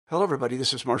Hello, everybody.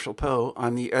 This is Marshall Poe.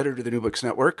 I'm the editor of the New Books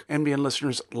Network. NBN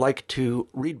listeners like to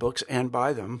read books and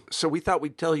buy them. So we thought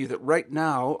we'd tell you that right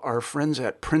now, our friends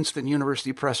at Princeton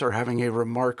University Press are having a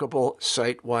remarkable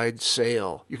site-wide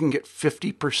sale. You can get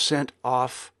 50%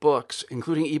 off books,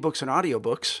 including ebooks and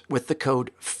audiobooks, with the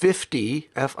code 50,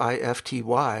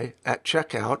 F-I-F-T-Y, at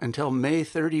checkout until May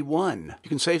 31. You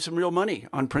can save some real money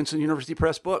on Princeton University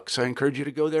Press books. I encourage you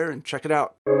to go there and check it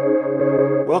out.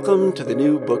 Welcome to the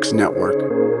New Books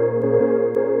Network.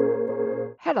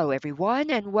 Hello, everyone,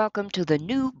 and welcome to the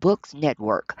New Books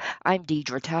Network. I'm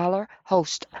Deidre Tyler,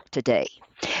 host today.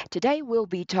 Today, we'll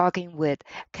be talking with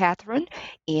Katherine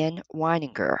N.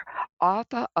 Weininger,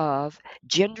 author of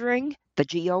Gendering the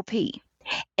GOP,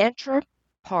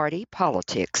 Intra-Party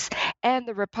Politics, and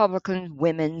the Republican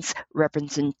Women's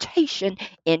Representation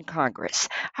in Congress.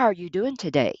 How are you doing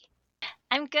today?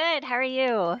 I'm good. How are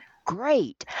you?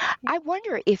 Great. I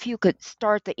wonder if you could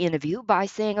start the interview by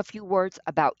saying a few words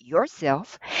about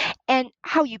yourself and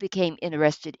how you became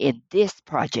interested in this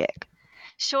project.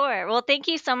 Sure. Well, thank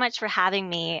you so much for having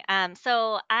me.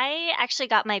 So I actually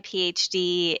got my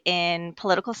PhD in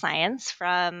political science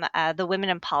from the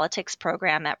Women in Politics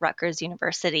program at Rutgers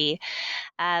University.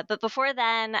 But before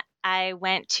then, I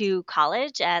went to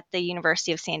college at the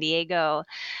University of San Diego.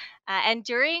 And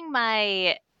during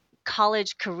my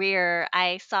college career,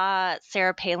 I saw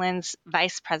Sarah Palin's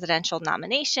vice presidential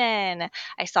nomination.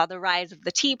 I saw the rise of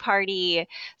the Tea Party.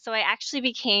 So I actually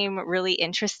became really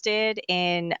interested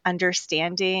in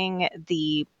understanding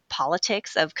the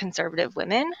politics of conservative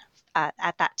women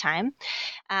at that time.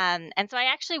 And so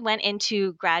I actually went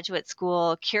into graduate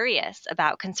school curious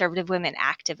about conservative women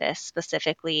activists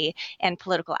specifically and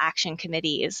political action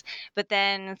committees, but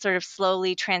then sort of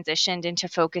slowly transitioned into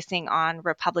focusing on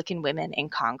Republican women in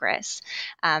Congress.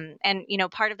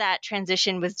 Part of that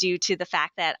transition was due to the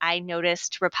fact that I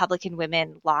noticed Republican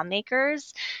women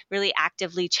lawmakers really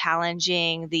actively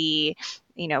challenging the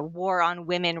war on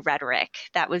women rhetoric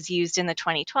that was used in the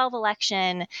 2012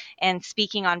 election and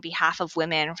speaking on behalf of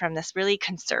women from this really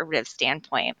conservative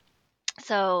standpoint.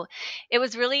 So it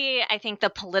was really, I think, the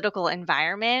political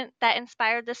environment that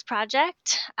inspired this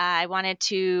project. I wanted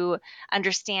to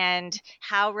understand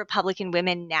how Republican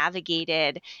women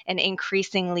navigated an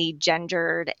increasingly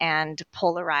gendered and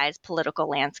polarized political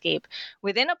landscape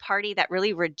within a party that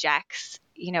really rejects,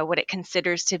 what it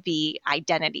considers to be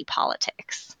identity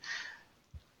politics.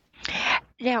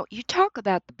 Now, you talk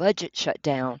about the budget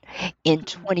shutdown in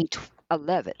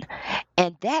 2011,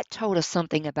 and that told us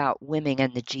something about women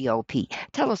and the GOP.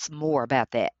 Tell us more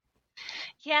about that.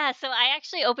 Yeah, so I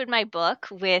actually opened my book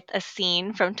with a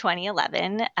scene from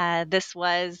 2011. This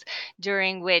was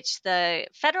during which the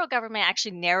federal government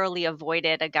actually narrowly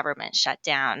avoided a government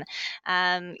shutdown.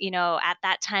 At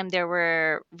that time, there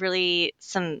were really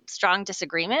some strong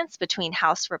disagreements between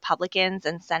House Republicans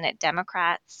and Senate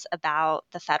Democrats about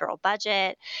the federal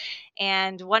budget.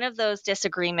 And one of those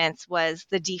disagreements was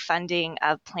the defunding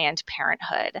of Planned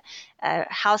Parenthood.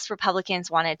 House Republicans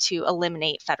wanted to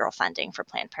eliminate federal funding for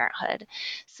Planned Parenthood.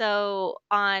 So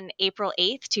on April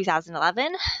 8th,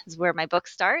 2011, is where my book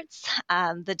starts,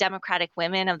 the Democratic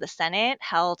women of the Senate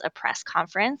held a press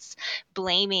conference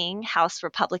blaming House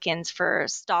Republicans for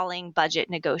stalling budget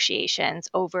negotiations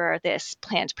over this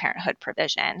Planned Parenthood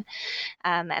provision.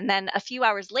 And then a few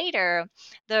hours later,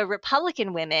 the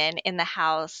Republican women in the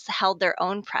House held their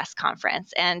own press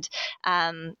conference. And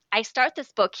I start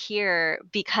this book here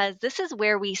because this is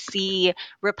where we see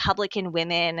Republican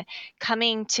women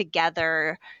coming together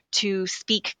to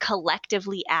speak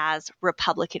collectively as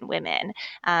Republican women.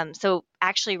 So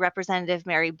actually, Representative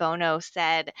Mary Bono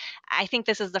said, I think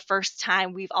this is the first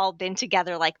time we've all been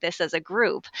together like this as a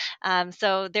group.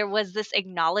 So there was this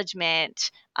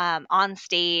acknowledgement on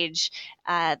stage,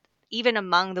 even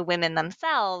among the women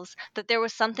themselves, that there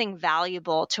was something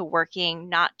valuable to working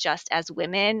not just as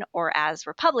women or as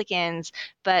Republicans,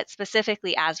 but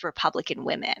specifically as Republican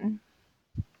women.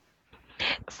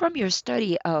 From your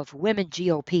study of women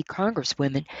GOP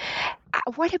congresswomen,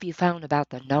 what have you found about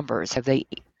the numbers? Have they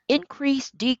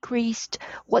increased, decreased?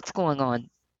 What's going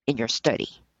on in your study?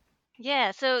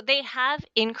 Yeah, so they have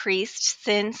increased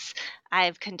since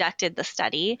I've conducted the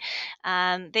study.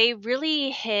 They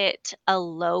really hit a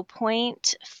low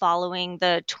point following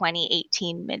the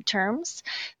 2018 midterms.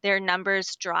 Their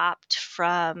numbers dropped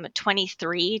from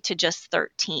 23 to just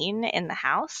 13 in the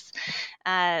House.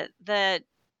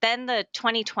 Then the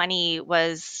 2020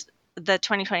 was the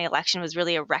 2020 election was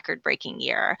really a record-breaking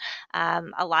year.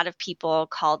 A lot of people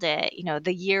called it,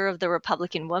 the year of the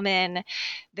Republican woman.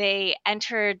 They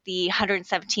entered the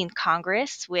 117th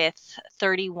Congress with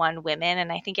 31 women,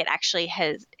 and I think it actually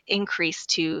has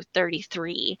increased to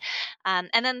 33. And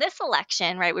then this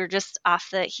election, right? We're just off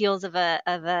the heels of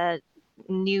a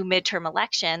new midterm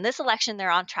election. This election, they're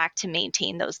on track to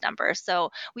maintain those numbers.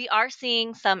 So we are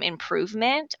seeing some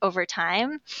improvement over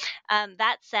time.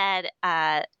 That said,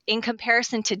 in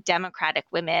comparison to Democratic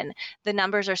women, the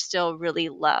numbers are still really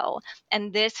low.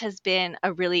 And this has been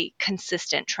a really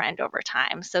consistent trend over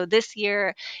time. So this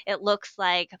year, it looks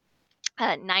like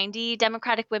 90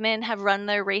 Democratic women have won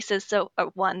their races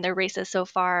so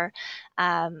far.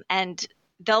 And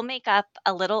they'll make up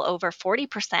a little over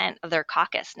 40% of their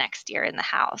caucus next year in the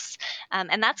House.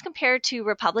 And that's compared to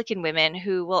Republican women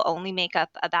who will only make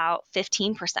up about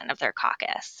 15% of their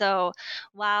caucus. So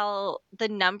while the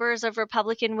numbers of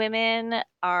Republican women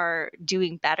are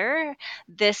doing better,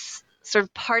 this sort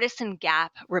of partisan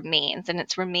gap remains, and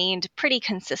it's remained pretty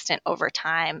consistent over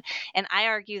time. And I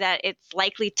argue that it's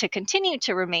likely to continue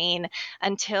to remain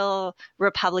until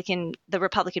the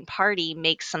Republican Party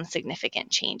makes some significant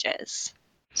changes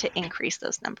to increase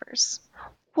those numbers.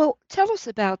 Well, tell us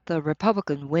about the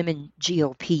Republican Women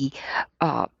GOP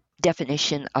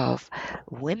definition of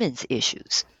women's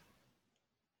issues.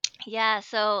 Yeah,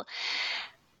 so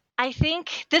I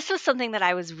think this was something that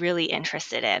I was really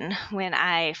interested in when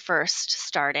I first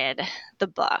started the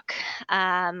book.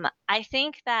 I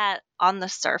think that on the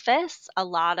surface, a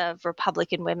lot of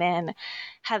Republican women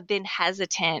have been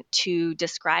hesitant to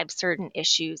describe certain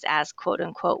issues as quote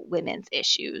unquote women's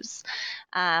issues.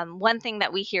 One thing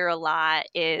that we hear a lot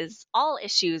is all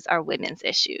issues are women's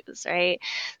issues, right?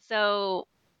 So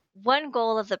one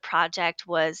goal of the project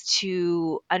was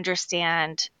to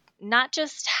understand not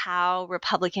just how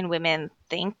Republican women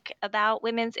think about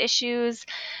women's issues,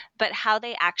 but how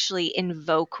they actually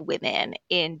invoke women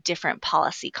in different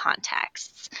policy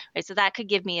contexts. Right? So that could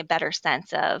give me a better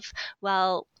sense of,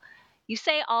 well, you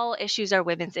say all issues are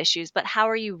women's issues, but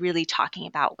how are you really talking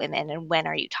about women, and when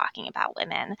are you talking about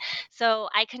women? So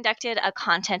I conducted a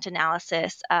content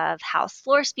analysis of House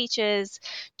floor speeches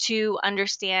to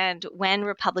understand when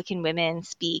Republican women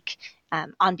speak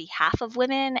on behalf of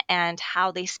women and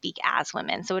how they speak as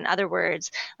women. So in other words,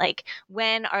 like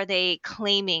when are they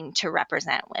claiming to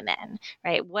represent women,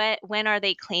 right? When are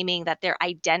they claiming that their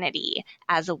identity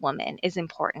as a woman is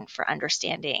important for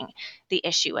understanding the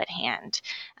issue at hand?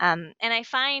 And I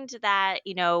find that,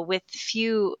 with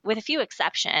a few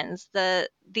exceptions, the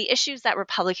issues that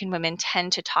Republican women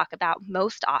tend to talk about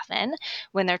most often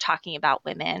when they're talking about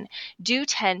women do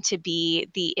tend to be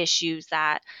the issues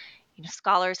that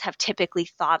scholars have typically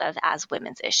thought of as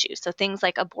women's issues. So things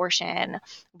like abortion,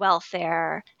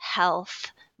 welfare,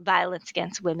 health, violence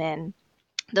against women,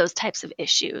 those types of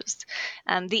issues.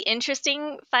 The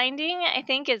interesting finding, I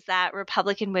think, is that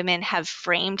Republican women have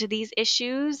framed these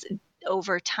issues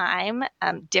over time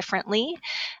differently,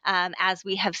 as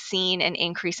we have seen an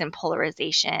increase in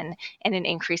polarization and an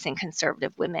increase in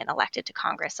conservative women elected to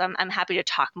Congress. So I'm happy to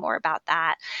talk more about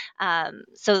that.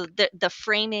 So the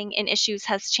framing in issues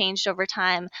has changed over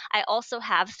time. I also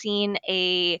have seen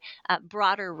a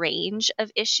broader range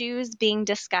of issues being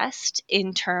discussed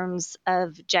in terms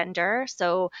of gender.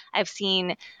 So I've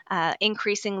seen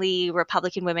increasingly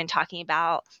Republican women talking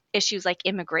about issues like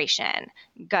immigration,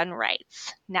 gun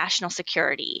rights, national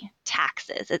security,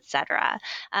 taxes, etc.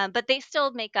 But they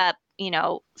still make up,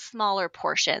 smaller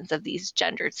portions of these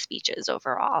gendered speeches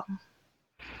overall.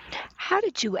 How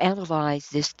did you analyze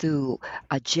this through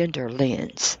a gender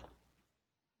lens?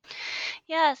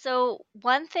 Yeah, so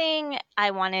one thing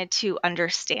I wanted to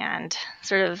understand,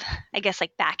 sort of, I guess,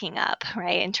 like backing up,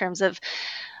 right, in terms of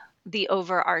the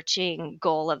overarching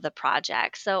goal of the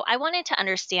project. So I wanted to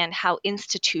understand how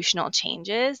institutional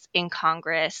changes in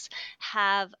Congress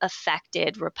have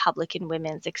affected Republican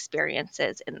women's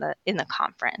experiences in the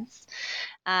conference.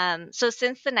 So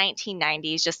since the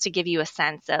 1990s, just to give you a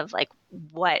sense of like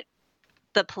what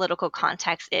the political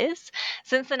context is.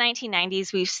 Since the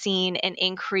 1990s, we've seen an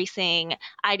increasing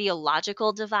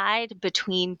ideological divide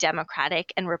between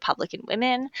Democratic and Republican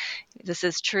women. This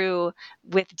is true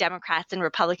with Democrats and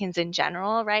Republicans in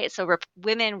general, right? So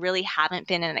women really haven't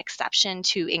been an exception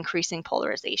to increasing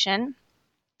polarization.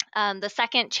 The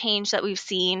second change that we've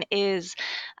seen is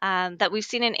that we've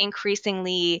seen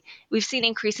increasingly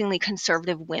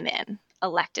conservative women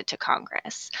elected to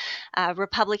Congress.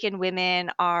 Republican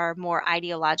women are more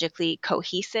ideologically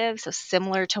cohesive, so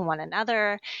similar to one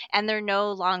another, and they're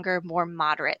no longer more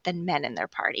moderate than men in their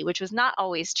party, which was not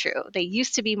always true. They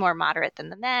used to be more moderate than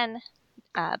the men.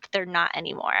 but they're not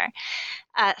anymore.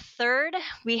 Third,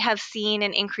 we have seen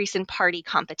an increase in party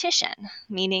competition,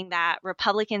 meaning that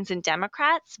Republicans and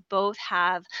Democrats both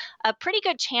have a pretty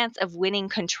good chance of winning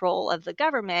control of the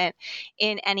government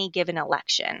in any given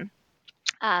election.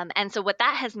 And so what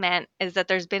that has meant is that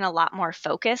there's been a lot more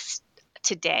focus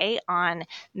today on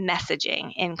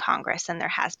messaging in Congress than there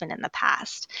has been in the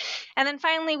past. And then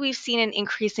finally, we've seen an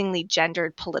increasingly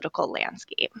gendered political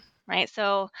landscape, right?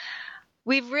 So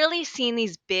we've really seen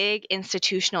these big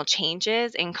institutional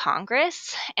changes in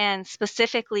Congress and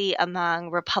specifically among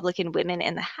Republican women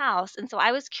in the House. And so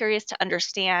I was curious to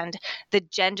understand the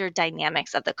gender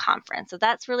dynamics of the conference. So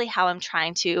that's really how I'm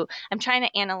trying to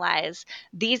analyze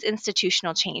these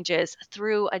institutional changes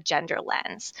through a gender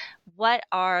lens. What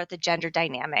are the gender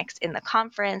dynamics in the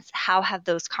conference? How have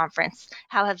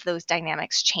those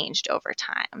dynamics changed over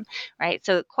time, right?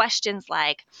 So questions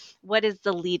like, what is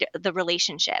the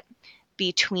relationship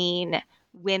between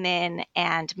women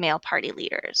and male party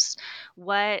leaders?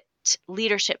 What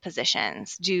leadership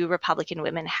positions do Republican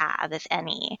women have, if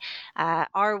any?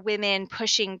 Are women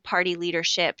pushing party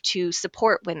leadership to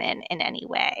support women in any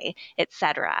way, et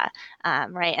cetera?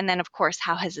 Right. And then, of course,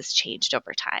 how has this changed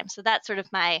over time? So that's sort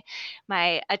of my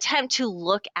attempt to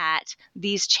look at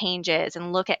these changes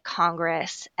and look at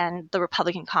Congress and the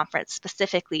Republican conference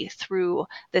specifically through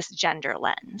this gender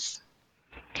lens.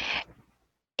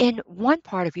 In one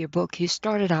part of your book, you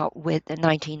started out with the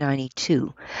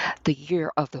 1992, the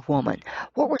year of the woman.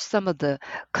 What were some of the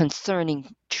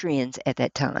concerning trends at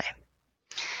that time?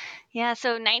 Yeah,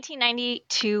 so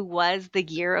 1992 was the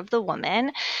year of the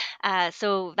woman.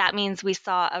 So that means we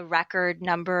saw a record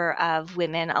number of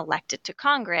women elected to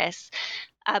Congress.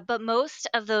 But most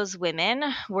of those women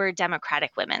were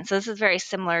Democratic women. So this is very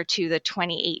similar to the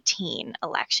 2018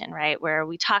 election, right, where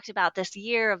we talked about this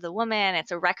year of the woman. It's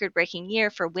a record-breaking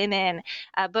year for women.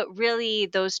 But really,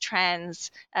 those trends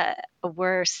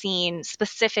were seen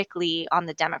specifically on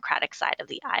the Democratic side of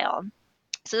the aisle.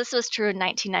 So this was true in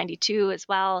 1992 as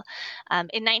well.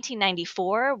 In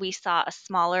 1994, we saw a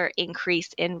smaller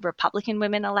increase in Republican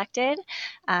women elected.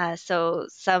 So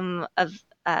some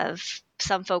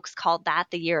folks called that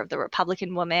the year of the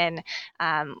Republican woman.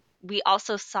 We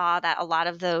also saw that a lot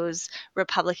of those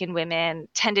Republican women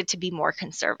tended to be more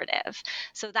conservative.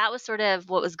 So that was sort of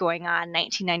what was going on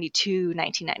 1992,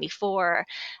 1994.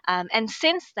 And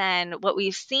since then, what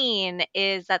we've seen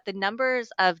is that the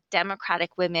numbers of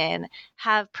Democratic women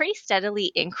have pretty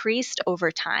steadily increased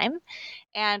over time.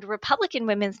 And Republican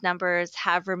women's numbers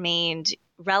have remained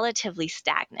relatively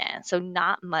stagnant. So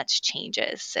not much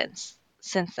changes since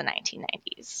the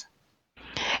 1990s.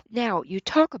 Now, you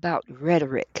talk about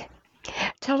rhetoric.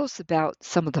 Tell us about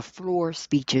some of the floor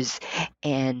speeches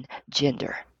and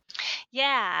gender.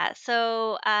 Yeah.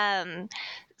 So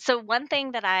one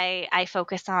thing that I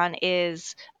focus on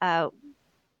is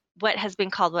what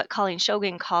Colleen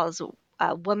Shogan calls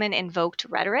woman-invoked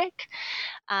rhetoric.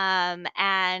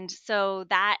 And so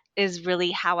that is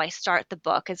really how I start the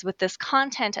book, is with this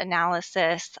content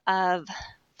analysis of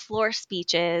floor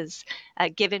speeches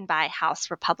given by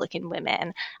House Republican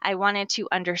women. I wanted to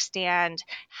understand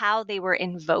how they were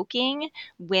invoking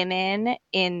women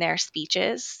in their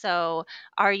speeches. So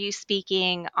are they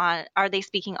speaking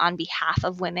on behalf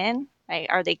of women? Right?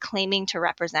 Are they claiming to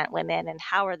represent women, and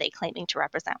how are they claiming to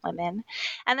represent women?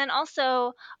 And then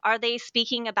also, are they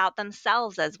speaking about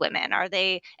themselves as women? Are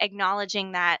they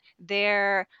acknowledging that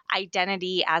their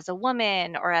identity as a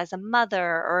woman or as a mother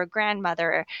or a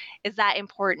grandmother, is that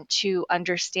important to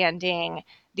understanding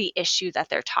the issue that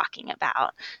they're talking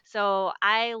about? So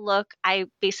I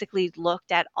basically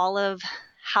looked at all of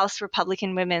House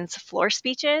Republican women's floor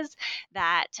speeches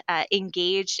that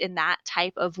engaged in that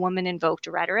type of woman-invoked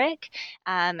rhetoric,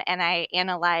 and I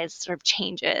analyzed sort of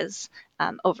changes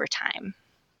over time.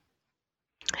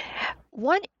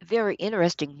 One very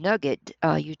interesting nugget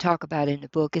you talk about in the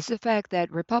book is the fact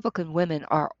that Republican women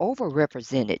are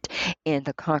overrepresented in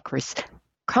the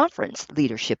conference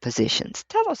leadership positions.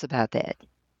 Tell us about that.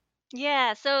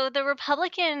 Yeah, so the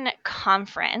Republican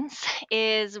conference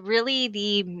is really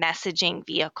the messaging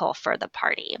vehicle for the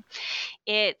party.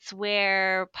 It's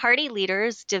where party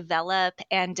leaders develop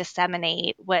and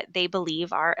disseminate what they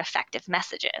believe are effective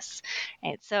messages.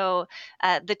 Right? So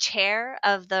the chair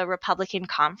of the Republican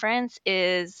conference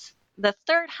is the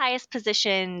third highest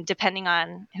position, depending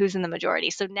on who's in the majority.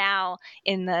 So now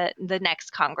in the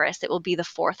next Congress, it will be the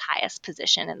fourth highest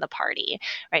position in the party,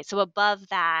 right? So above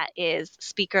that is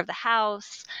Speaker of the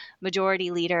House,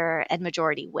 Majority Leader, and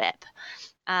Majority Whip.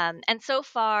 And so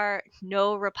far,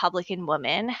 no Republican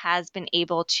woman has been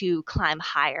able to climb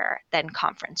higher than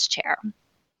conference chair.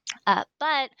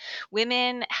 But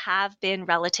women have been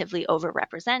relatively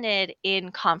overrepresented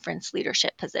in conference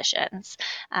leadership positions.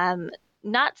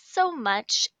 Not so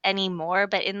much anymore,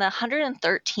 but in the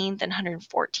 113th and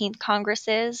 114th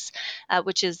Congresses,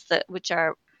 which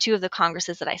are two of the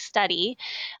Congresses that I study.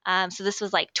 So this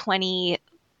was like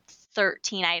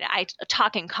 2013. I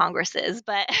talk in Congresses,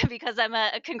 but because I'm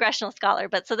a congressional scholar,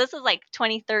 but so this is like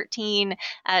 2013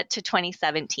 to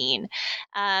 2017.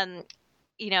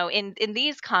 In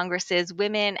these Congresses,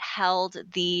 women held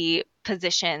the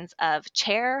positions of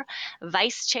chair,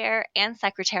 vice chair, and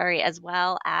secretary, as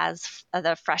well as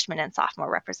the freshman and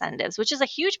sophomore representatives, which is a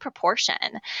huge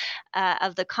proportion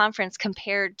of the conference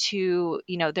compared to,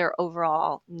 their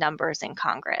overall numbers in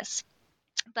Congress.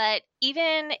 But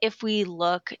even if we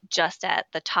look just at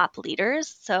the top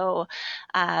leaders, so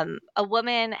a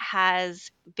woman has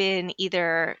been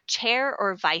either chair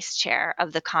or vice chair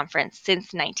of the conference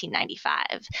since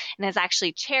 1995 and has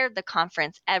actually chaired the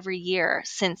conference every year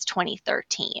since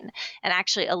 2013. And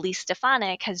actually, Elise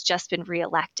Stefanik has just been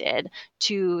reelected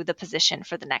to the position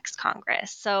for the next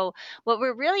Congress. So what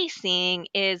we're really seeing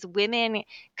is women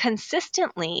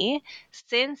consistently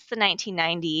since the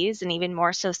 1990s, and even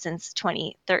more so since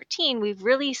 2013, we've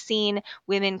really seen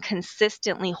women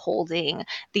consistently holding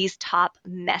these top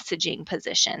messaging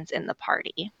positions in the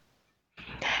party.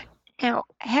 Now,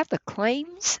 have the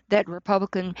claims that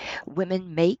Republican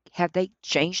women make, have they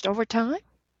changed over time?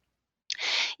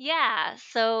 Yeah,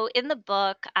 so in the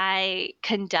book, I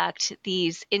conduct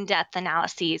these in-depth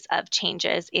analyses of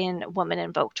changes in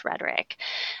woman-invoked rhetoric.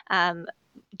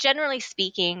 Generally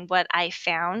speaking, what I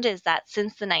found is that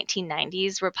since the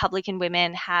 1990s, Republican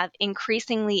women have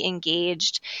increasingly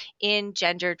engaged in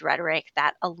gendered rhetoric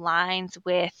that aligns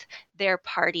with their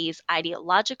party's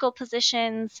ideological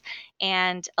positions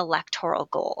and electoral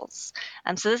goals.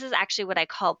 So this is actually what I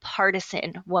call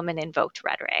partisan woman-invoked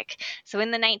rhetoric. So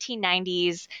in the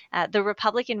 1990s, the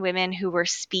Republican women who were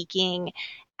speaking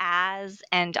as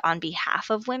and on behalf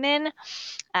of women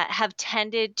have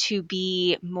tended to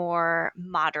be more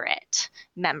moderate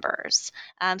members.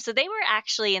 So they were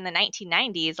actually in the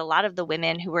 1990s, a lot of the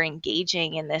women who were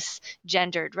engaging in this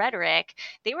gendered rhetoric,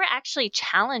 they were actually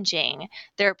challenging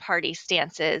their party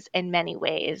stances in many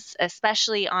ways,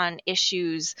 especially on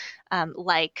issues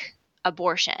like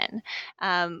abortion.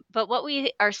 But what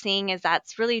we are seeing is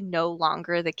that's really no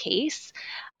longer the case.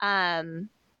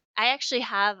 I actually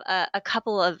have a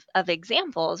couple of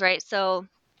examples, right? So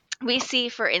we see,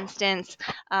 for instance,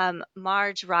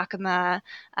 Marge Rakema,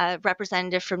 a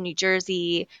representative from New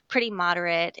Jersey, pretty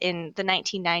moderate in the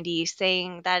 1990s,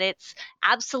 saying that it's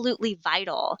absolutely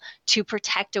vital to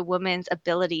protect a woman's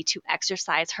ability to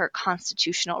exercise her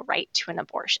constitutional right to an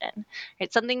abortion.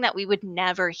 It's something that we would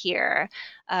never hear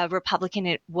a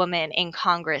Republican woman in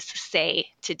Congress say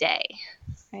today,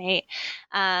 right?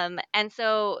 And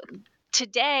so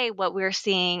today, what we're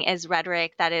seeing is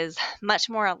rhetoric that is much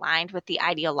more aligned with the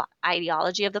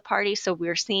ideology of the party. So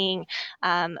we're seeing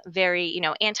very,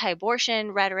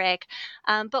 anti-abortion rhetoric,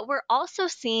 but we're also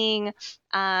seeing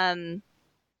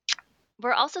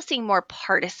more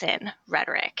partisan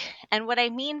rhetoric. And what I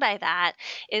mean by that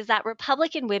is that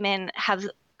Republican women have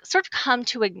sort of come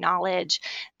to acknowledge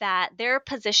that their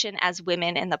position as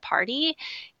women in the party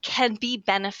can be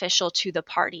beneficial to the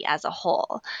party as a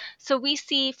whole. So we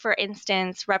see, for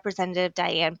instance, Representative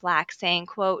Diane Black saying,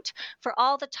 quote, "For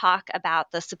all the talk about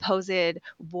the supposed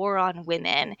war on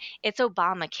women, it's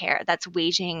Obamacare that's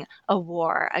waging a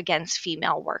war against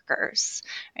female workers."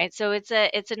 Right? So it's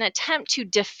an attempt to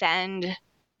defend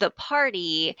the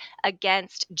party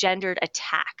against gendered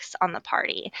attacks on the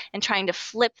party and trying to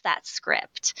flip that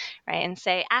script, right? And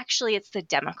say, actually, it's the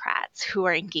Democrats who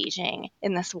are engaging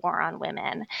in this war on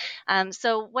women.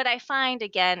 So what I find,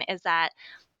 again, is that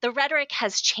the rhetoric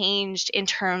has changed in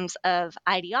terms of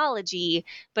ideology,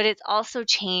 but it's also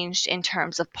changed in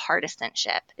terms of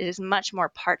partisanship. It is much more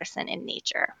partisan in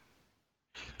nature.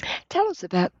 Tell us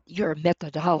about your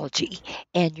methodology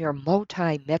and your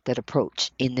multi-method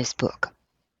approach in this book.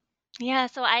 Yeah,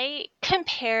 so I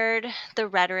compared the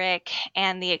rhetoric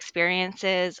and the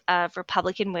experiences of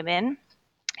Republican women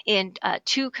in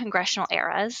two congressional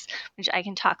eras, which I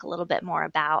can talk a little bit more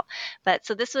about. But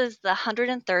so this was the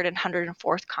 103rd and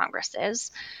 104th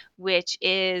Congresses, which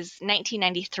is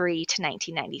 1993 to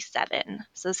 1997.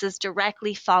 So this is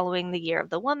directly following the Year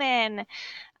of the Woman.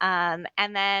 And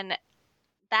then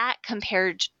that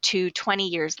compared to 20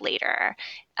 years later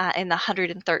in the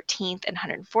 113th and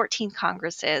 114th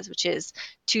Congresses, which is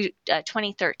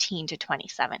 2013 to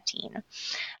 2017.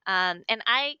 And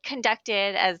I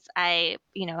conducted, as I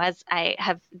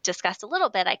have discussed a little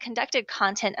bit, I conducted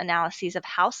content analyses of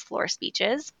House floor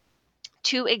speeches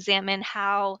to examine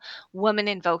how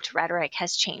woman-invoked rhetoric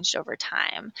has changed over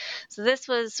time. So this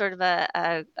was sort of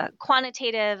a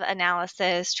quantitative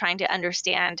analysis trying to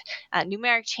understand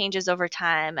numeric changes over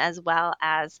time, as well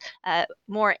as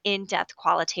more in-depth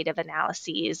qualitative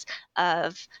analyses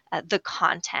of the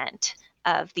content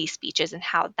of these speeches and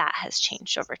how that has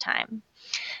changed over time.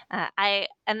 I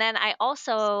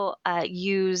also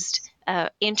used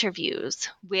interviews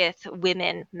with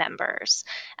women members.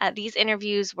 These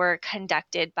interviews were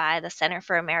conducted by the Center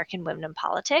for American Women in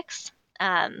Politics.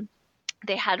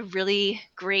 They had really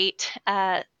great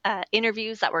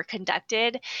interviews that were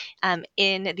conducted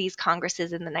in these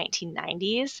congresses in the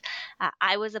 1990s.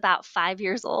 I was about 5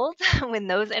 years old when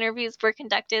those interviews were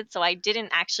conducted, so I didn't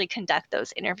actually conduct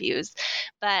those interviews,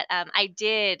 but I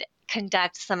did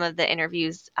conduct some of the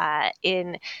interviews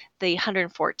in the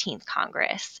 114th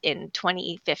Congress in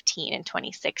 2015 and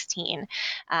 2016.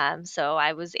 So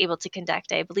I was able to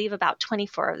conduct, I believe, about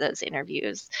 24 of those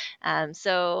interviews.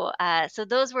 So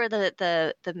those were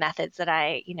the methods that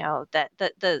I,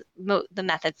 the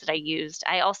methods that I used.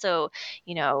 I also,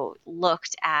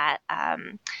 looked at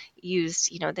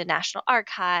used, the National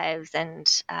Archives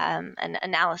and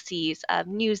analyses of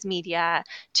news media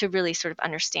to really sort of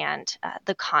understand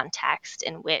the context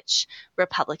in which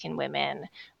Republican women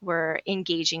were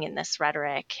engaging in this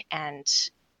rhetoric and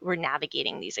were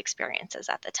navigating these experiences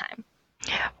at the time.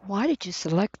 Why did you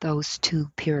select those 2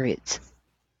 periods?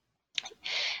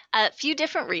 A few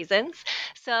different reasons.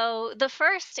 So the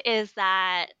first is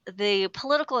that the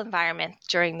political environment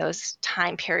during those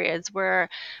time periods were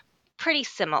pretty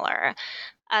similar.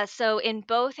 So in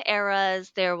both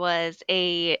eras, there was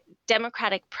a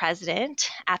Democratic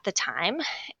president at the time,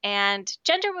 and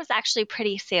gender was actually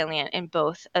pretty salient in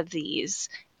both of these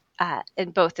time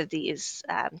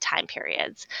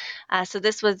periods. So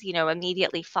this was,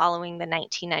 immediately following the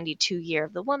 1992 Year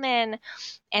of the Woman,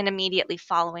 and immediately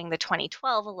following the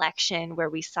 2012 election, where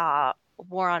we saw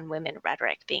war on women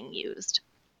rhetoric being used.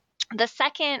 The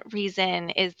second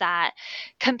reason is that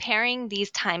comparing these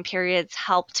time periods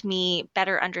helped me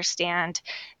better understand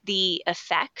the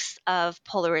effects of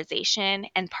polarization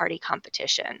and party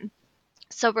competition.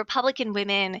 So Republican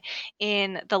women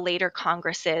in the later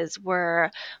Congresses were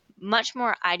much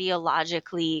more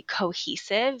ideologically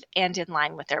cohesive and in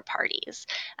line with their parties.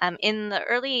 In the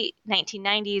early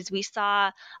 1990s, we saw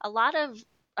a lot of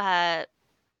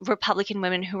Republican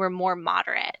women who were more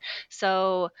moderate.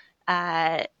 So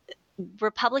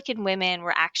Republican women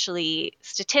were actually,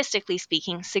 statistically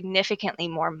speaking, significantly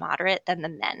more moderate than the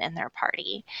men in their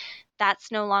party.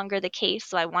 That's no longer the case,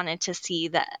 so I wanted to see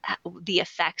the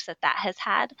effects that has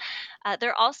had. They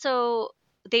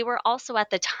were also at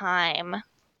the time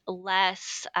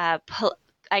less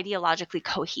ideologically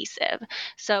cohesive.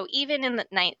 So even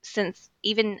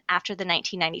even after the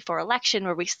 1994 election,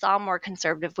 where we saw more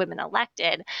conservative women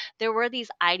elected, there were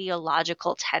these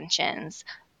ideological tensions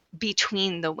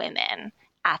between the women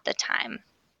at the time.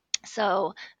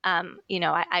 So,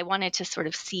 I wanted to sort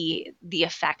of see the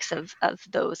effects of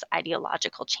those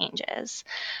ideological changes.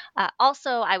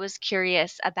 Also, I was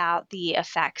curious about the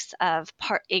effects of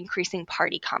increasing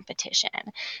party competition.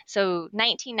 So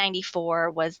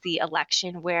 1994 was the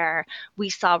election where we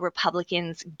saw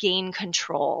Republicans gain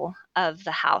control of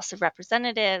the House of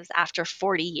Representatives after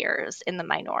 40 years in the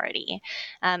minority.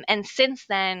 And since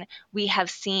then, we have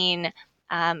seen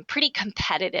pretty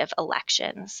competitive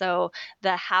election. So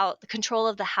the control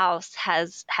of the House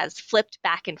has flipped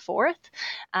back and forth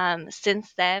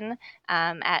since then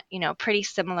at pretty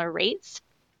similar rates.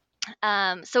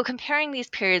 So comparing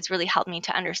these periods really helped me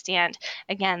to understand,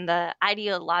 again, the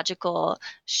ideological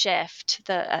shift,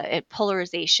 the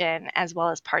polarization, as well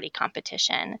as party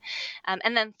competition.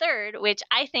 And then third, which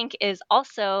I think is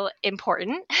also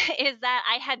important, is that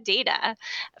I had data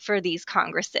for these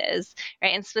congresses,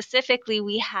 right? And specifically,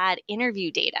 we had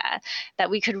interview data that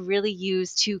we could really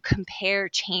use to compare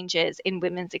changes in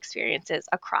women's experiences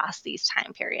across these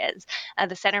time periods.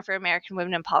 The Center for American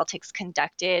Women in Politics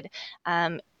conducted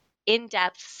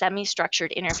in-depth,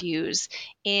 semi-structured interviews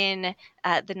in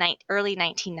the early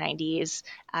 1990s,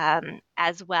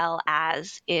 as well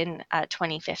as in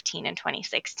 2015 and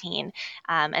 2016.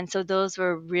 And so those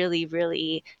were really,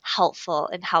 really helpful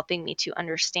in helping me to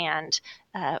understand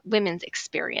women's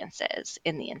experiences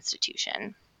in the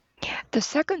institution. The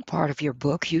second part of your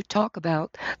book, you talk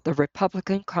about the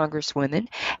Republican Congresswomen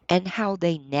and how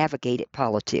they navigated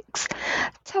politics.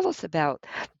 Tell us about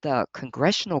the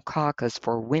Congressional Caucus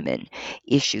for Women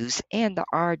issues and the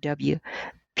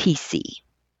RWPC.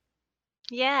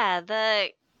 Yeah, the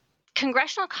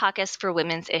Congressional Caucus for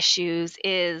Women's Issues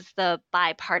is the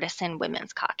Bipartisan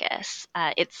Women's Caucus.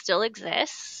 It still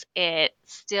exists. It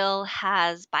still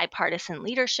has bipartisan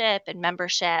leadership and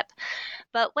membership.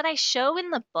 But what I show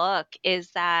in the book is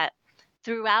that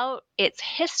throughout its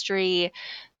history,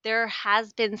 there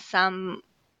has been some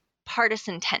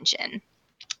partisan tension.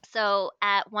 So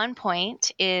at one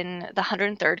point in the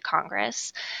 103rd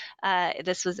Congress,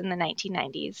 this was in the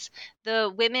 1990s, the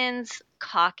Women's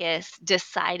Caucus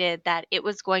decided that it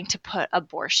was going to put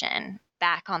abortion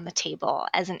back on the table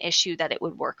as an issue that it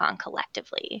would work on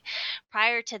collectively.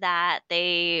 Prior to that,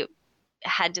 they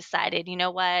had decided, you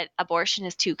know what, abortion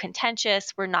is too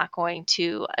contentious. We're not going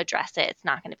to address it. It's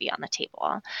not going to be on the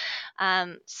table.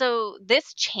 So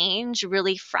this change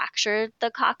really fractured the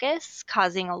caucus,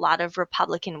 causing a lot of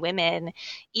Republican women,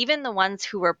 even the ones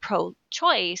who were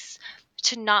pro-choice,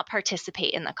 to not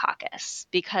participate in the caucus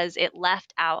because it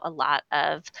left out a lot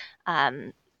of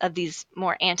these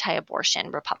more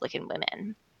anti-abortion Republican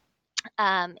women.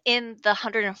 In the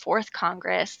 104th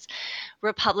Congress,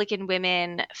 Republican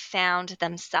women found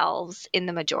themselves in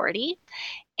the majority.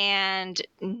 And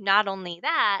not only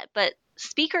that, but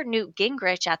Speaker Newt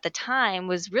Gingrich at the time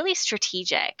was really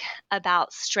strategic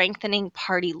about strengthening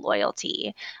party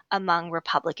loyalty among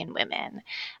Republican women.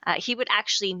 He would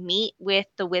actually meet with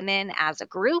the women as a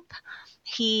group.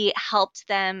 He helped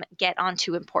them get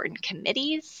onto important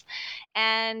committees.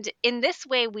 And in this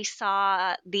way, we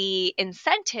saw the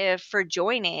incentive for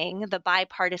joining the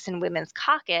Bipartisan Women's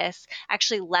Caucus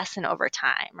actually lessen over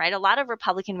time, right? A lot of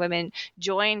Republican women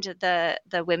joined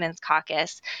the Women's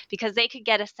Caucus because they could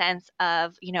get a sense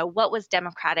of, you know, what was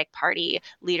Democratic Party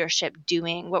leadership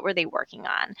doing? What were they working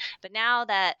on? But now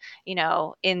that, you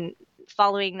know, in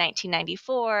following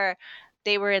 1994,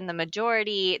 they were in the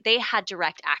majority, they had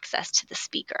direct access to the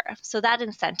speaker. So that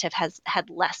incentive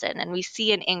had lessened, and we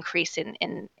see an increase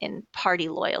in party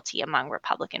loyalty among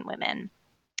Republican women.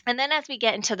 And then as we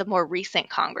get into the more recent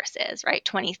Congresses, right,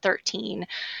 2013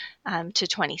 to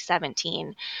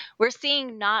 2017, we're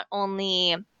seeing not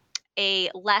only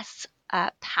a less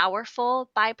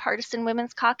powerful bipartisan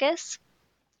women's caucus,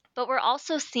 but we're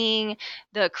also seeing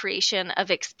the creation of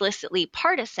explicitly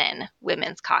partisan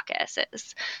women's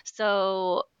caucuses.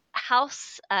 So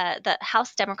the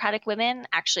House Democratic women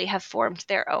actually have formed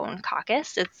their own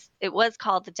caucus. It was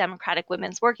called the Democratic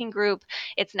Women's Working Group.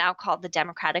 It's now called the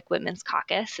Democratic Women's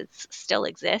Caucus. It still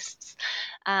exists.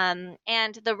 And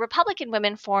the Republican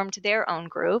women formed their own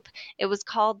group. It was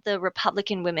called the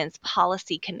Republican Women's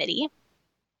Policy Committee,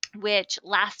 which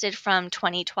lasted from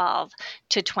 2012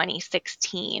 to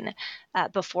 2016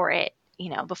 before it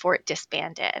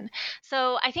disbanded.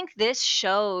 So I think this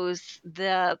shows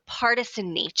the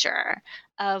partisan nature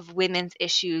of women's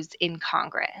issues in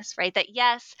Congress, right? That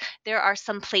yes, there are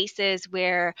some places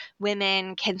where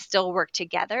women can still work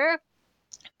together,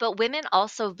 but women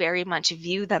also very much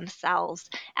view themselves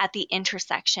at the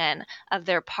intersection of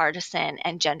their partisan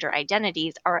and gender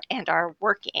identities and are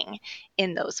working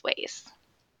in those ways.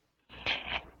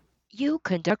 You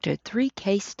conducted 3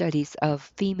 case studies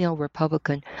of female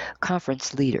Republican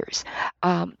conference leaders.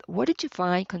 What did you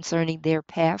find concerning their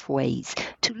pathways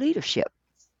to leadership?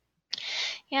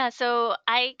 Yeah, so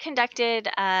I conducted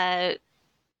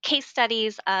case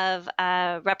studies of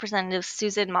Representative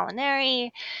Susan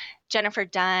Molinari, Jennifer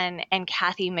Dunn, and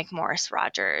Cathy McMorris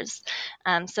Rodgers.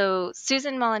 So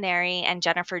Susan Molinari and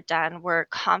Jennifer Dunn were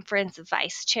conference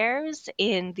vice chairs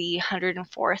in the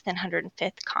 104th and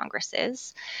 105th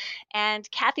Congresses.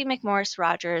 And Cathy McMorris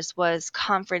Rodgers was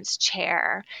conference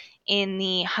chair in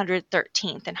the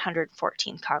 113th and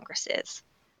 114th Congresses.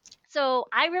 So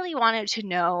I really wanted to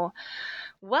know,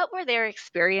 what were their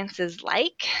experiences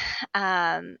like?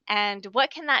 And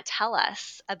what can that tell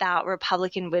us about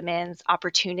Republican women's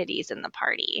opportunities in the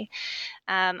party?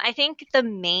 I think the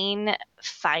main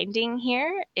finding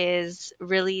here is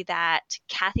really that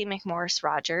Cathy McMorris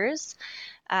Rodgers,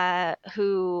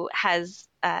 who has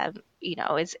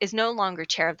is no longer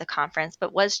chair of the conference,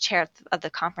 but was chair of the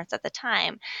conference at the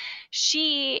time,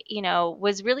 she,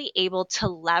 was really able to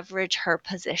leverage her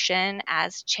position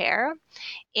as chair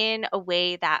in a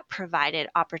way that provided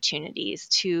opportunities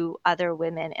to other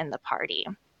women in the party.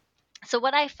 So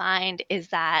what I find is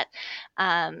that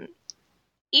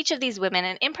each of these women,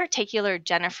 and in particular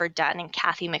Jennifer Dunn and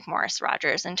Cathy McMorris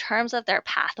Rodgers, in terms of their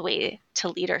pathway to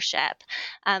leadership,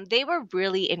 they were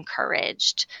really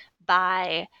encouraged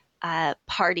by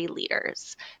party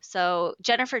leaders. So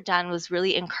Jennifer Dunn was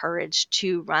really encouraged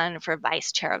to run for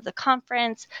vice chair of the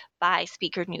conference by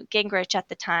Speaker Newt Gingrich at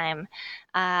the time.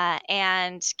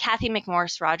 And Cathy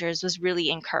McMorris Rodgers was really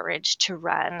encouraged to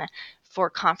run for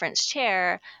conference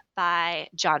chair by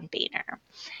John Boehner.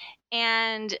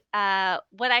 And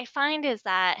what I find is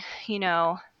that,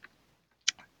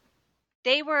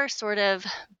 they were sort of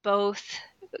both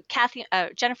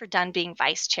Jennifer Dunn being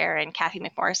vice chair and Cathy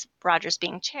McMorris Rodgers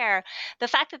being chair. The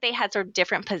fact that they had sort of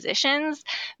different positions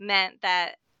meant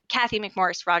that Cathy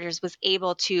McMorris Rodgers was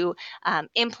able to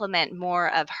implement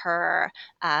more of her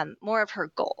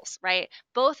goals, right?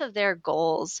 Both of their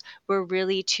goals were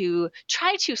really to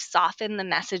try to soften the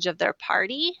message of their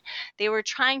party. They were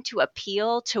trying to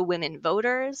appeal to women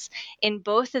voters. In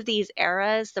both of these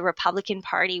eras, the Republican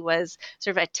Party was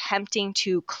sort of attempting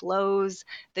to close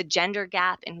the gender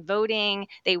gap in voting.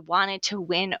 They wanted to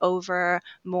win over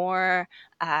more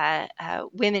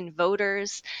women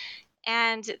voters.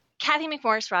 And Cathy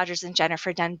McMorris Rodgers and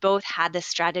Jennifer Dunn both had this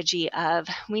strategy of,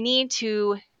 we need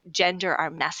to gender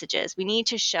our messages. We need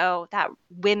to show that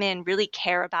women really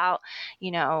care about,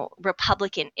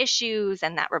 Republican issues,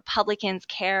 and that Republicans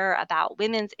care about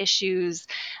women's issues.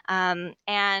 And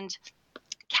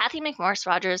Cathy McMorris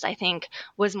Rodgers, I think,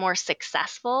 was more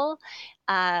successful,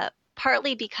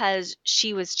 partly because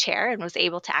she was chair and was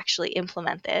able to actually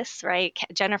implement this, right?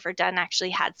 Jennifer Dunn actually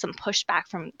had some pushback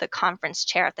from the conference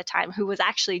chair at the time, who was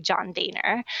actually John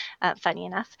Boehner, funny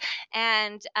enough.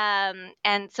 And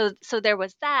so there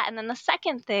was that. And then the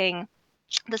second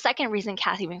reason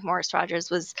Cathy McMorris Rodgers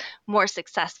was more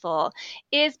successful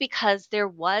is because there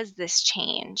was this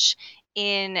change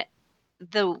in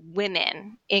the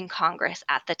women in Congress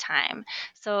at the time.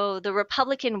 So the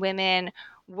Republican women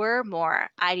were more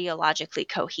ideologically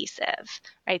cohesive,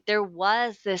 right? There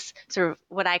was this sort of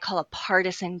what I call a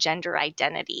partisan gender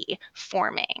identity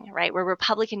forming, right? Where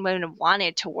Republican women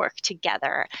wanted to work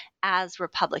together as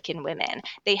Republican women.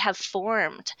 They have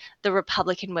formed the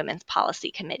Republican Women's Policy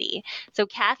Committee. So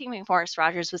Cathy McMorris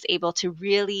Rodgers was able to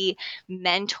really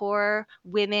mentor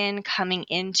women coming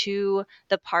into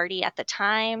the party at the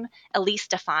time. Elise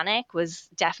Stefanik was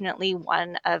definitely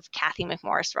one of Cathy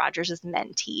McMorris Rodgers'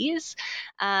 mentees.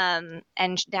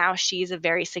 And now she's a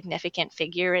very significant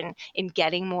figure in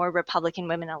getting more Republican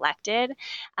women elected.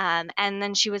 And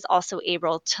then she was also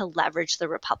able to leverage the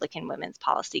Republican Women's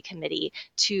Policy Committee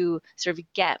to sort of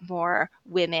get more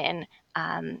women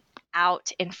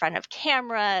out in front of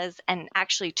cameras and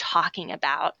actually talking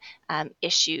about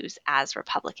issues as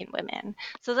Republican women.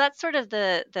 So that's sort of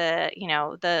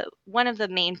the one of the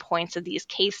main points of these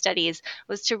case studies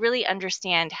was to really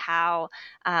understand how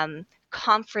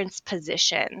conference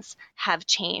positions have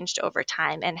changed over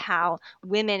time and how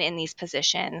women in these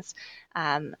positions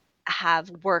have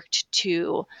worked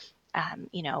to,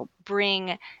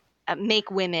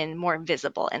 make women more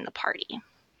visible in the party.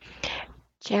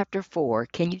 Chapter 4.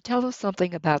 Can you tell us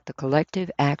something about the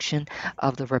collective action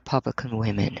of the Republican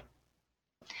women?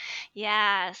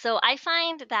 Yeah, so I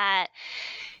find that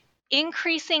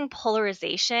increasing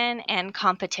polarization and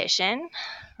competition,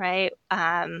 right?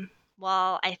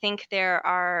 While I think there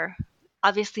are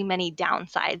obviously many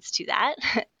downsides to that,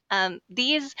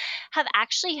 these have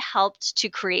actually helped to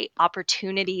create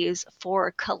opportunities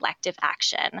for collective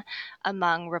action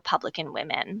among Republican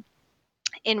women.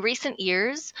 In recent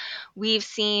years, we've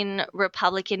seen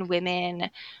Republican women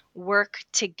work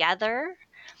together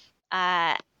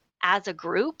as a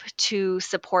group to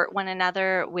support one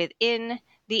another within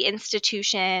the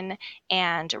institution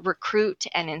and recruit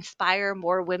and inspire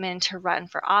more women to run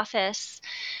for office.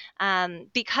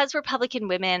 Because Republican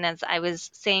women, as I was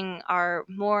saying, are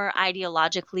more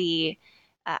ideologically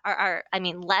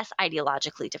less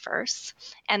ideologically diverse,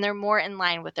 and they're more in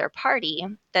line with their party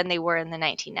than they were in the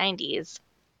 1990s.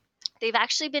 They've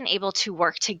actually been able to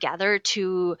work together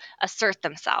to assert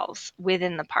themselves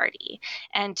within the party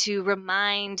and to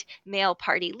remind male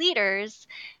party leaders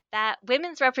that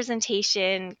women's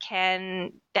representation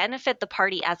can benefit the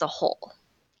party as a whole,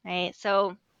 right?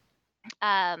 So,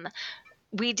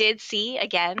 we did see,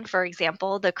 again, for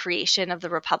example, the creation of the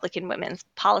Republican Women's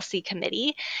Policy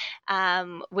Committee,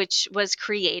 which was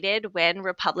created when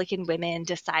Republican women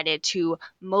decided to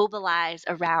mobilize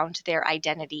around their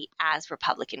identity as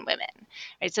Republican women.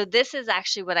 Right? So this is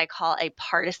actually what I call a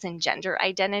partisan gender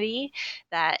identity,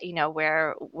 that,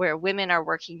 where women are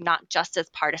working not just as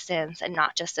partisans and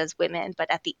not just as women, but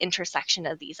at the intersection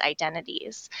of these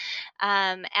identities.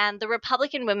 And the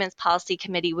Republican Women's Policy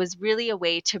Committee was really a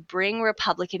way to bring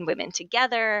Republican women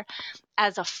together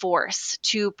as a force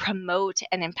to promote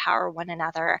and empower one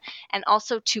another, and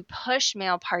also to push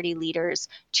male party leaders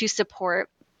to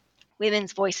support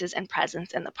women's voices and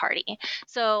presence in the party.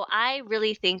 So I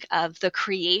really think of the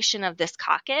creation of this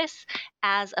caucus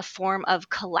as a form of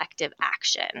collective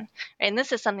action. And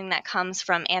this is something that comes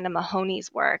from Anna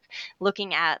Mahoney's work,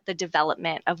 looking at the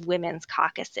development of women's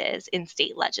caucuses in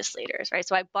state legislatures, right?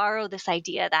 So I borrow this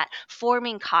idea that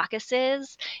forming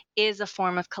caucuses is a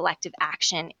form of collective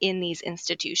action in these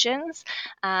institutions.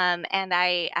 And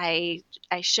I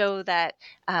show that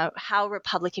how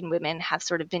Republican women have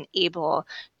sort of been able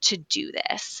to do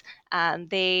this.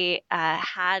 They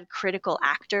had critical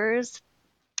actors,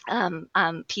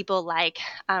 people like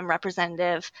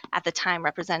Representative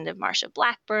Marsha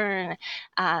Blackburn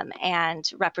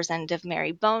and Representative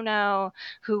Mary Bono,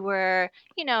 who were,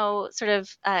 sort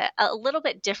of a little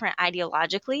bit different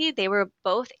ideologically. They were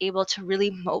both able to really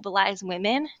mobilize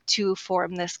women to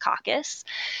form this caucus.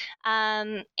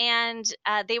 And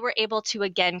they were able to,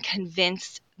 again,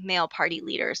 convince male party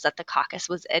leaders that the caucus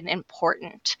was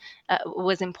important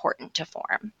to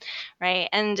form, right?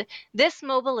 And this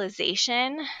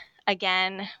mobilization,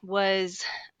 again, was,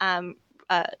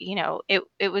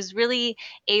 it was really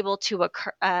able to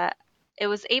occur. It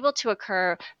was able to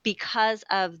occur because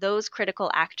of those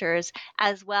critical actors,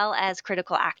 as well as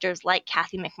critical actors like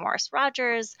Cathy McMorris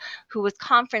Rodgers, who was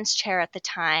conference chair at the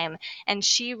time, and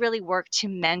she really worked to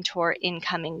mentor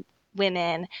incoming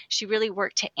women. She really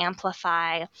worked to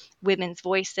amplify women's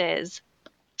voices.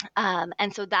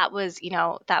 And so that was,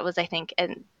 I think,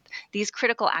 and these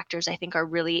critical actors, I think, are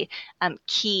really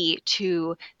key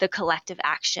to the collective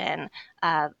action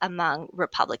among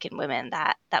Republican women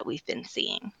that we've been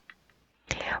seeing.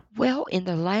 Well, in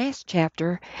the last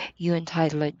chapter, you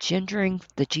entitled it Gendering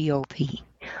the GOP.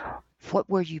 What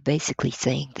were you basically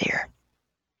saying there?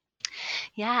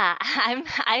 Yeah,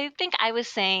 I think I was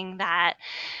saying that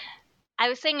I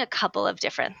was saying a couple of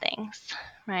different things,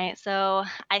 right? So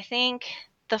I think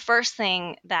the first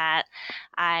thing that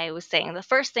I was saying, the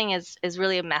first thing is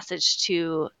really a message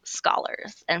to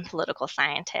scholars and political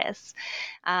scientists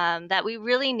that we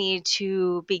really need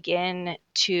to begin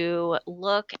to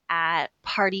look at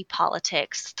party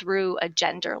politics through a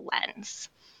gender lens,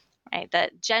 right?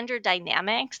 That gender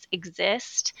dynamics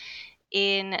exist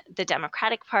in the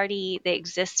Democratic Party, they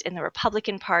exist in the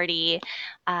Republican Party,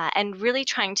 and really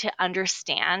trying to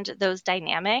understand those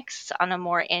dynamics on a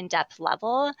more in-depth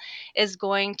level is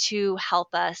going to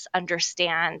help us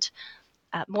understand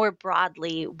more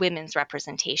broadly women's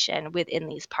representation within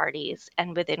these parties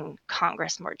and within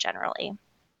Congress more generally.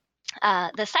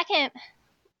 The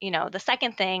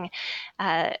second thing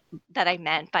that I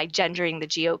meant by gendering the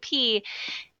GOP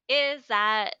is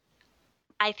that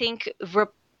I think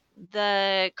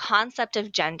the concept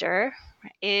of gender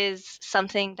is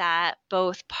something that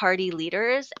both party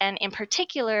leaders and in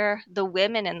particular the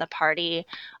women in the party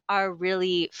are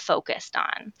really focused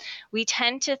on. We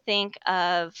tend to think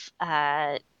of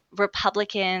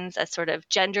Republicans as sort of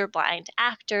gender blind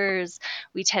actors.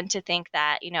 We tend to think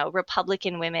that,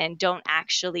 Republican women don't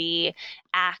actually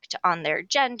act on their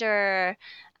gender.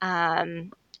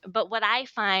 But what I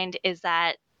find is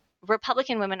that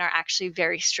Republican women are actually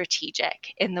very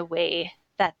strategic in the way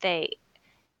that they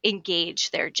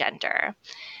engage their gender.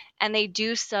 And they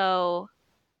do so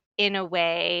in a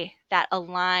way that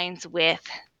aligns with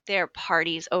their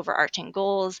party's overarching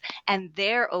goals and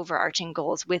their overarching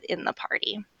goals within the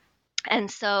party.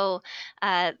 And so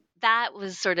that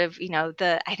was sort of,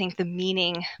 I think the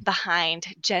meaning behind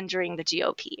gendering the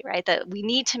GOP, right? That we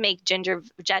need to make gender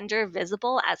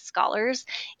visible as scholars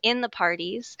in the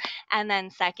parties. And then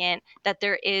second, that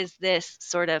there is this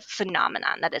sort of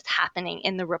phenomenon that is happening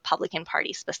in the Republican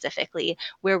Party specifically,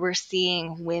 where we're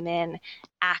seeing women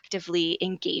actively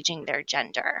engaging their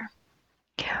gender.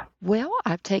 Well,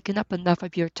 I've taken up enough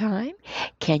of your time.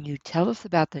 Can you tell us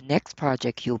about the next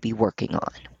project you'll be working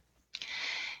on?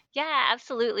 Yeah,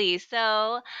 absolutely.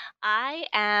 So I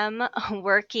am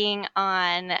working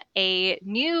on a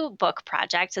new book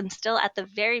project and still at the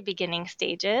very beginning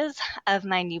stages of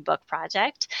my new book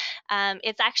project.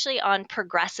 It's actually on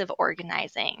progressive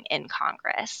organizing in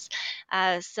Congress.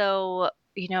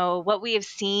 What we have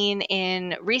seen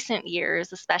in recent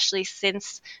years, especially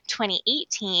since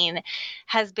 2018,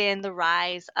 has been the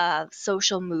rise of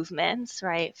social movements,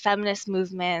 right? Feminist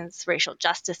movements, racial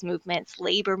justice movements,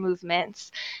 labor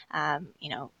movements,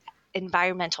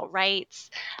 environmental rights.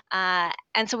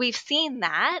 And so we've seen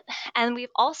that. And we've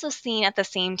also seen at the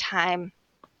same time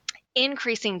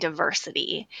increasing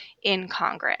diversity in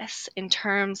Congress in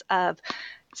terms of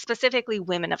specifically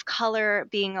women of color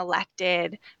being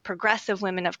elected, progressive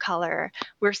women of color.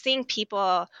 We're seeing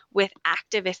people with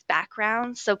activist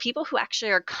backgrounds, so people who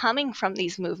actually are coming from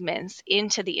these movements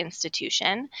into the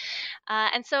institution.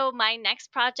 And so my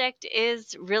next project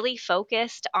is really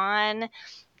focused on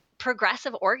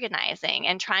progressive organizing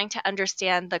and trying to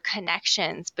understand the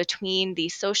connections between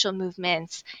these social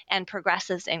movements and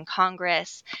progressives in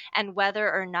Congress, and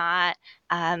whether or not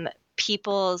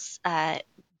people's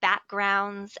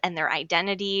backgrounds and their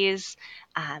identities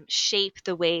shape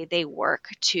the way they work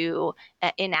to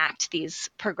enact these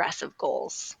progressive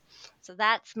goals. So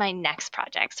that's my next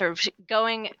project, sort of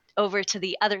going over to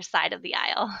the other side of the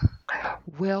aisle.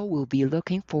 Well, we'll be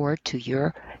looking forward to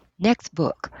your next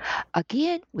book.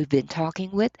 Again, we've been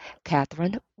talking with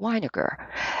Katherine Weininger,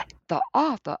 the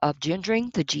author of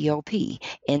Gendering the GOP,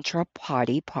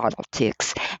 Intra-Party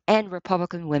Politics, and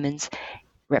Republican Women's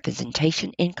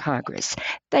Representation in Congress.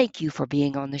 Thank you for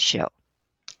being on the show.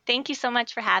 Thank you so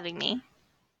much for having me.